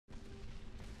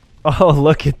Oh,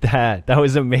 look at that. That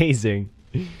was amazing.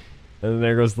 And then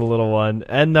there goes the little one.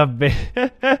 And the big...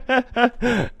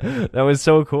 That was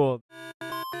so cool.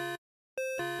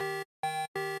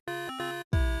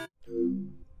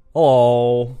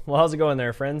 Oh, well, how's it going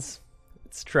there, friends?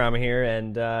 It's Trauma here,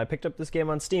 and I picked up this game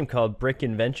on Steam called Brick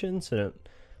Inventions, and it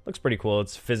looks pretty cool.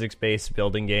 It's a physics-based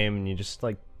building game, and you just,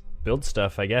 like, build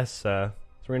stuff, I guess. So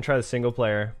we're gonna try the single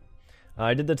player.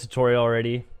 I did the tutorial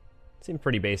already. It seemed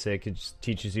pretty basic. It just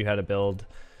teaches you how to build.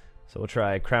 So we'll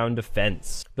try Crown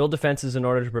Defense. Build defenses in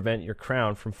order to prevent your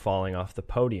crown from falling off the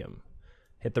podium.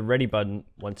 Hit the ready button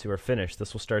once you are finished.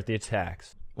 This will start the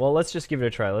attacks. Well, let's just give it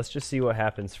a try. Let's just see what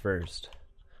happens first.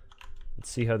 Let's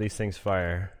see how these things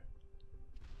fire.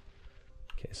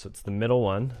 Okay, so it's the middle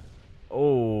one.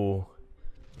 Oh.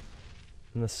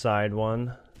 And the side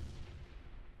one.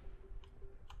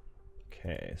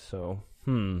 Okay, so,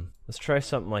 let's try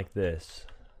something like this.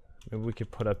 Maybe we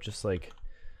could put up just like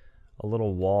a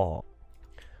little wall.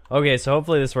 Okay, so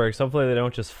hopefully this works. Hopefully they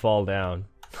don't just fall down.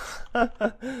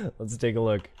 Let's take a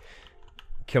look.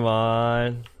 Come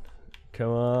on.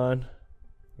 Come on.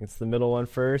 It's the middle one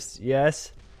first.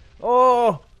 Yes.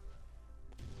 Oh!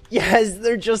 Yes,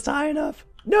 they're just high enough.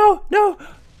 No, no!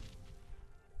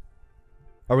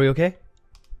 Are we okay?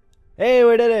 Hey,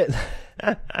 we did it!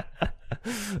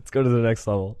 Let's go to the next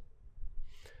level.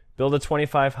 Build a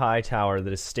 25 high tower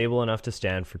that is stable enough to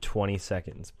stand for 20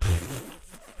 seconds.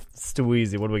 It's too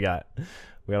easy. What do we got?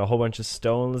 We got a whole bunch of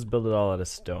stone. Let's build it all out of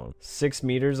stone. 6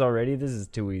 meters already? This is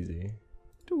too easy.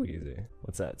 Too easy.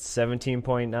 What's that?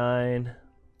 17.9.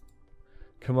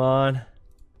 Come on.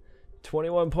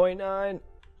 21.9.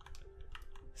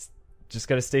 Just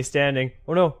gotta stay standing.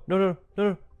 Oh no, no, no,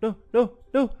 no, no, no,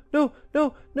 no, no,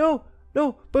 no, no,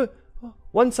 no, but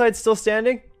one side's still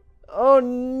standing. Oh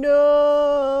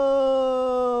no!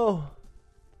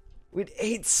 We had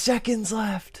 8 seconds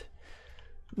left.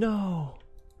 No.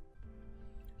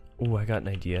 Ooh, I got an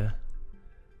idea.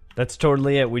 That's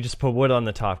totally it. We just put wood on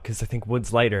the top because I think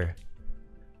wood's lighter.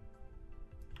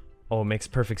 Oh, it makes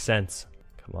perfect sense.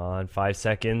 Come on, 5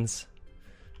 seconds.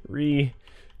 3,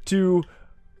 2,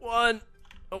 1.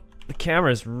 Oh, the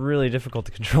camera is really difficult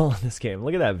to control in this game.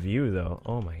 Look at that view, though.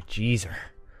 Oh my jeezer.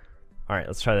 All right,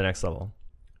 let's try the next level.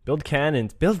 Build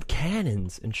cannons. Build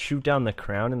cannons and shoot down the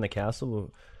crown in the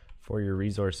castle before your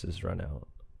resources run out.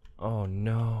 Oh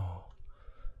no.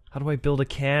 How do I build a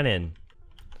cannon?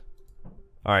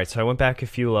 All right, so I went back a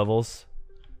few levels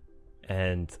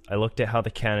and I looked at how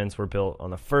the cannons were built on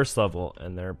the first level,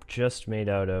 and they're just made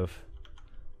out of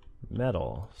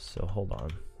metal. So hold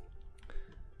on.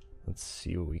 Let's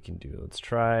see what we can do. Let's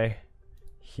try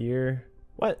here.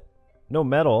 What? No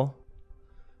metal?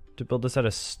 To build this out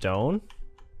of stone?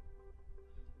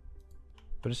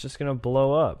 But it's just gonna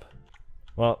blow up.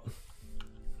 Well,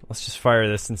 let's just fire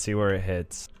this and see where it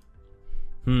hits.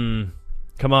 Come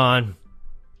on.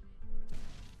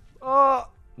 Oh!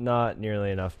 Not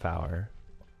nearly enough power.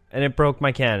 And it broke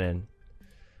my cannon.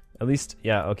 At least,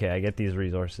 yeah, okay, I get these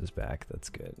resources back. That's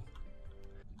good.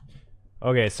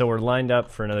 Okay, so we're lined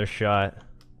up for another shot.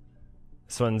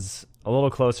 This one's a little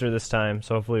closer this time,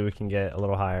 so hopefully we can get a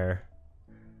little higher.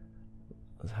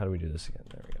 How do we do this again?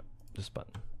 There we go. Just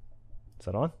button. Is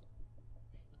that on?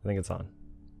 I think it's on.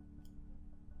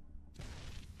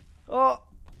 Oh!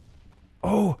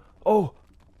 Oh! Oh!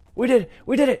 We did it!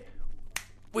 We did it!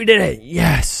 We did it!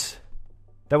 Yes!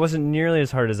 That wasn't nearly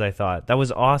as hard as I thought. That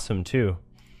was awesome, too.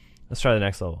 Let's try the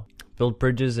next level. Build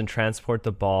bridges and transport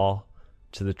the ball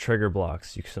to the trigger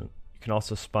blocks. You can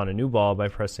also spawn a new ball by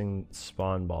pressing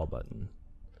spawn ball button.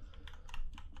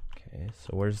 Okay,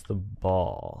 so where's the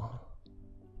ball?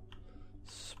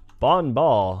 Spawn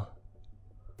ball!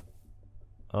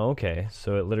 Oh, okay,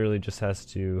 so it literally just has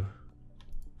to...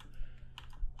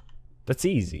 That's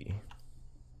easy.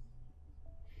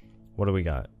 What do we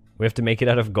got? We have to make it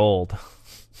out of gold.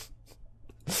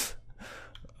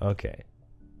 Okay.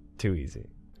 Too easy.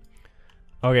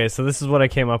 Okay, so this is what I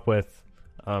came up with.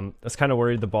 I was kind of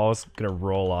worried the ball was going to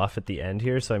roll off at the end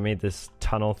here, so I made this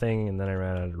tunnel thing, and then I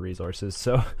ran out of resources.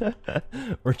 So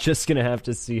we're just going to have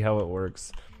to see how it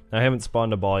works. I haven't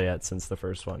spawned a ball yet since the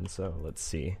first one, so let's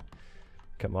see.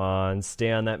 Come on,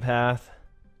 stay on that path.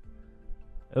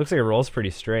 It looks like it rolls pretty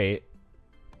straight.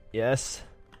 Yes.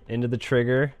 Into the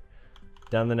trigger.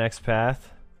 Down the next path.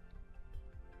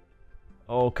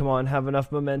 Oh, come on, have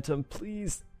enough momentum,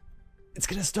 please. It's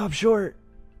gonna stop short.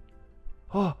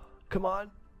 Oh, come on.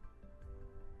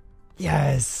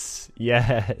 Yes.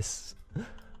 Yes.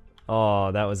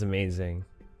 Oh, that was amazing.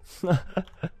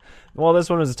 Well, this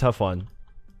one was a tough one.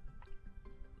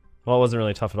 Well, it wasn't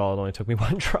really tough at all. It only took me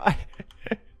one try.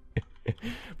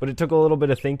 But it took a little bit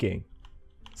of thinking.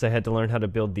 So I had to learn how to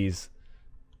build these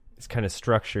kind of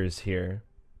structures here.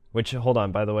 Which, hold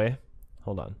on, by the way.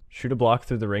 Hold on. Shoot a block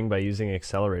through the ring by using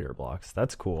accelerator blocks.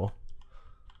 That's cool.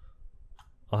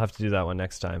 I'll have to do that one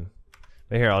next time.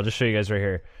 But here, I'll just show you guys right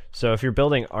here. So if you're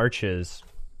building arches,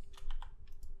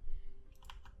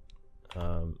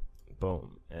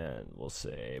 boom, and we'll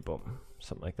say boom,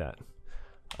 something like that.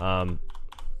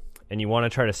 And you want to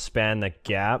try to span the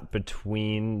gap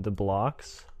between the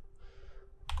blocks.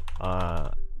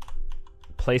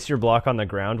 Place your block on the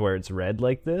ground where it's red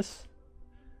like this,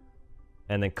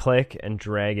 and then click and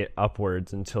drag it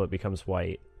upwards until it becomes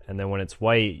white. And then when it's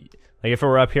white, like if it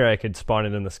were up here, I could spawn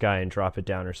it in the sky and drop it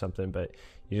down or something, but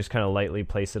you just kind of lightly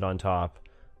place it on top,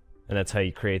 and that's how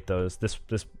you create those. This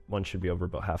one should be over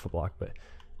about half a block, but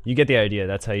you get the idea.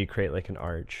 That's how you create like an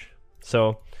arch.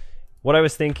 So what I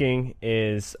was thinking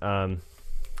is I'm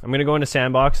going to go into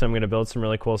SANDBOX and I'm going to build some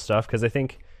really cool stuff, because I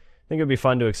think it would be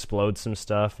fun to explode some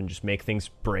stuff and just make things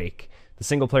break. The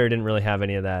single player didn't really have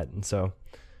any of that, and so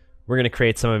we're going to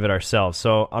create some of it ourselves.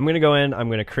 So I'm going to go in, I'm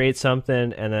going to create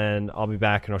something, and then I'll be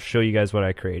back and I'll show you guys what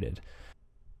I created.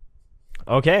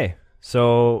 Okay,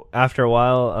 so after a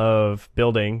while of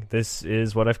building, this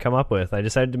is what I've come up with. I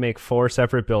decided to make 4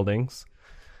 separate buildings.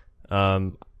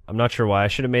 I'm not sure why. I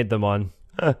should have made them on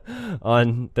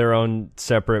on their own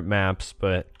separate maps,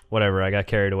 but whatever, I got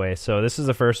carried away. So this is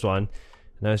the first one,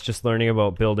 and I was just learning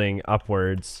about building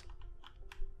upwards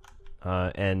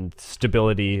and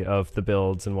stability of the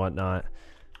builds and whatnot.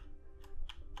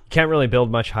 Can't really build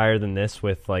much higher than this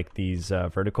with like these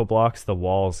vertical blocks. The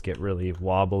walls get really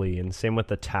wobbly, and same with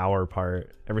the tower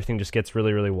part. Everything just gets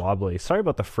really, really wobbly. Sorry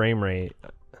about the frame rate.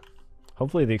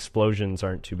 Hopefully the explosions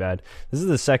aren't too bad. This is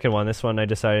the second one. This one I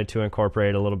decided to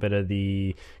incorporate a little bit of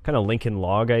the kind of Lincoln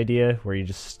log idea, where you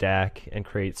just stack and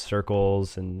create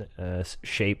circles and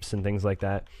shapes and things like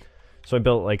that. So I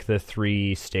built like the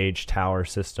 3-stage tower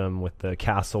system with the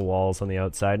castle walls on the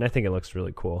outside, and I think it looks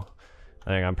really cool. I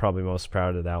think I'm probably most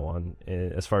proud of that one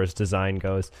as far as design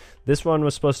goes. This one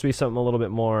was supposed to be something a little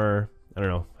bit more, I don't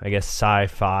know, I guess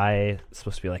sci-fi. It's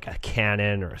supposed to be like a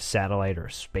cannon or a satellite or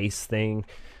a space thing.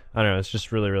 I don't know, it's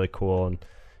just really, really cool, and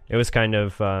it was kind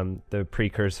of the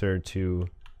precursor to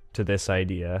this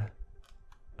idea.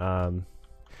 And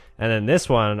then this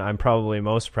one I'm probably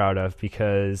most proud of,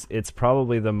 because it's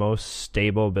probably the most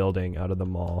stable building out of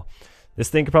them all. This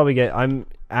thing could probably get, I'm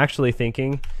actually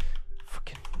thinking,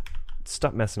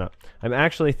 stop messing up. I'm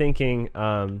actually thinking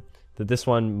that this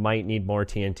one might need more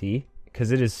TNT,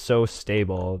 because it is so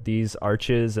stable. These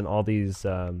arches and all these,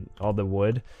 all the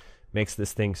wood makes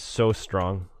this thing so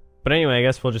strong. But anyway, I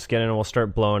guess we'll just get in and we'll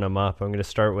start blowing them up. I'm going to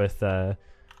start with the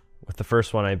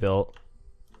first one I built.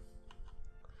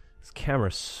 This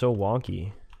camera's so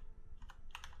wonky.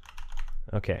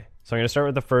 Okay, so I'm going to start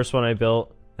with the first one I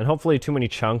built, and hopefully too many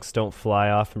chunks don't fly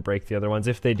off and break the other ones.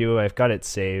 If they do, I've got it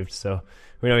saved, so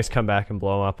we can always come back and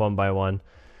blow them up one by one.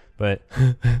 But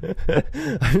I'm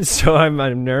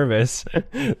nervous.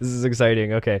 This is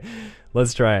exciting. Okay,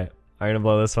 let's try it. I'm going to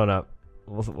blow this one up.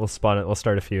 We'll spawn it. We'll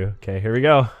start a few. Okay, here we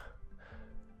go.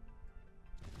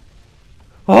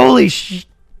 Holy sh!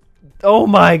 Oh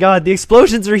my god, the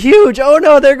explosions are huge! Oh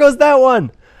no, there goes that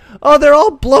one! Oh, they're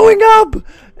all blowing up!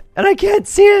 And I can't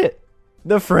see it!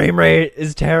 The frame rate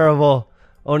is terrible.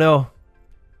 Oh no.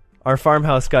 Our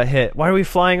farmhouse got hit. Why are we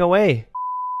flying away?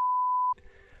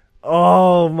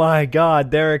 Oh my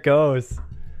god, there it goes.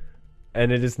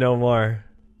 And it is no more.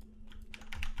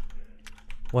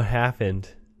 What happened?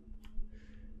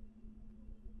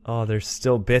 Oh, there's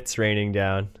still bits raining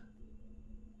down.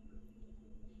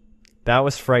 That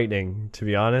was frightening, to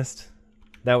be honest.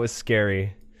 That was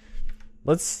scary.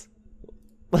 Let's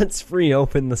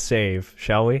reopen the save,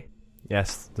 shall we?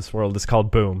 Yes, this world is called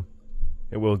Boom.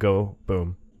 It will go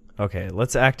boom. Okay,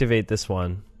 let's activate this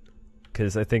one,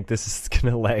 because I think this is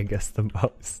gonna lag us the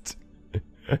most.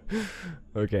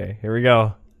 Okay, here we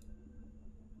go.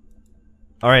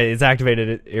 Alright, it's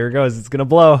activated. Here it goes. It's gonna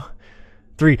blow.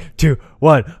 3, 2,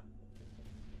 1.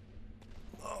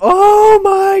 Oh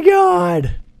my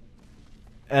god!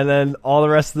 And then all the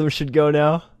rest of them should go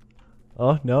now.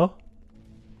 Oh, no?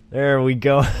 There we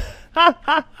go.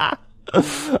 I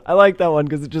like that one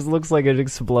because it just looks like it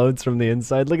explodes from the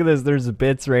inside. Look at this. There's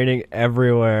bits raining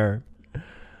everywhere.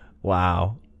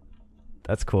 Wow.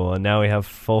 That's cool. And now we have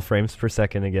full frames per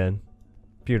second again.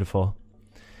 Beautiful.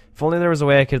 If only there was a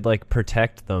way I could, like,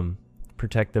 protect them.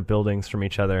 Protect the buildings from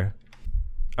each other.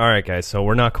 Alright guys, so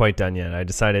we're not quite done yet. I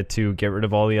decided to get rid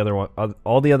of all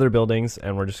the other buildings,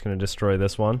 and we're just going to destroy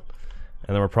this one.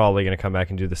 And then we're probably going to come back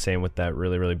and do the same with that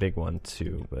really, really big one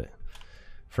too. But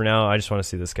for now, I just want to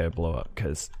see this guy blow up,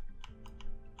 because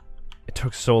It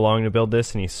took so long to build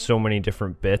this and he's so many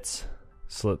different bits.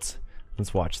 So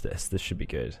let's watch this. This should be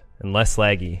good. And less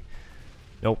laggy.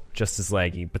 Nope, just as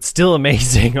laggy, but still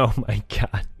amazing. Oh my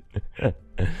god.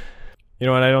 You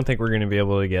know what? I don't think we're going to be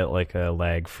able to get like a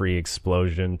lag-free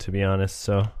explosion, to be honest.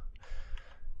 So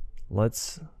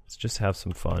let's just have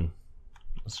some fun.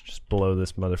 Let's just blow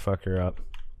this motherfucker up.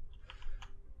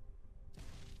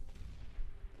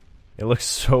 It looks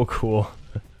so cool.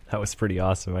 That was pretty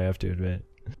awesome, I have to admit.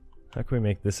 How can we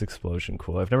make this explosion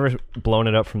cool? I've never blown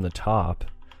it up from the top.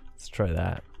 Let's try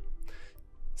that.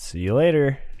 See you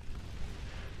later.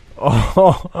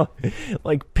 Oh,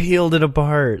 like peeled it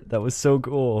apart. That was so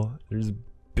cool. There's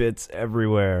bits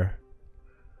everywhere.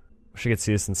 Wish I could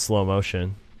see this in slow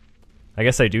motion. I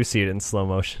guess I do see it in slow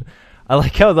motion. I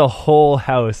like how the whole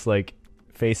house like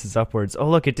faces upwards. Oh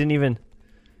look, it didn't even...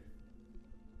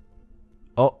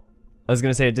 Oh, I was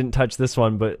gonna say it didn't touch this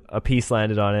one, but a piece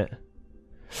landed on it.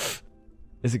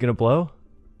 Is it gonna blow?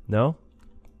 No?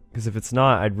 Because if it's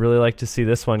not, I'd really like to see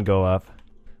this one go up.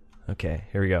 Okay,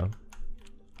 here we go.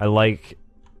 I like...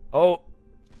 Oh!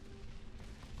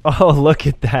 Oh, look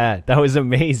at that. That was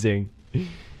amazing. And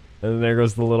then there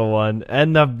goes the little one.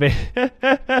 And the big...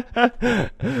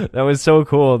 That was so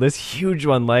cool. This huge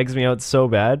one lags me out so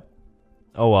bad.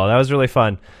 Oh, well, that was really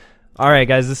fun. Alright,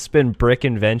 guys, this has been Brick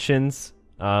Inventions.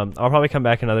 I'll probably come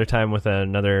back another time with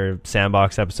another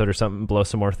SANDBOX episode or something, blow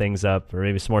some more things up, or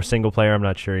maybe some more single player, I'm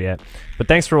not sure yet. But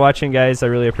thanks for watching, guys, I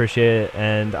really appreciate it,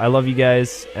 and I love you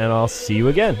guys, and I'll see you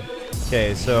again.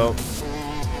 Okay, so,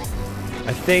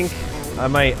 I think I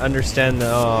might understand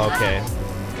the, oh, okay. I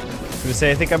was gonna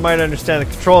say, I think I might understand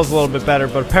the controls a little bit better,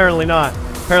 but apparently not.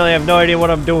 Apparently I have no idea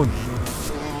what I'm doing.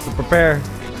 So prepare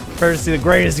to see the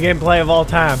greatest gameplay of all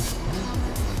time.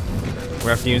 We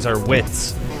have to use our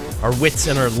wits. Our wits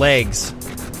and our legs.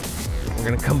 We're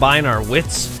gonna combine our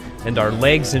wits and our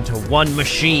legs into one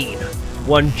machine.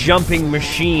 One jumping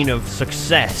machine of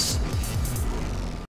success.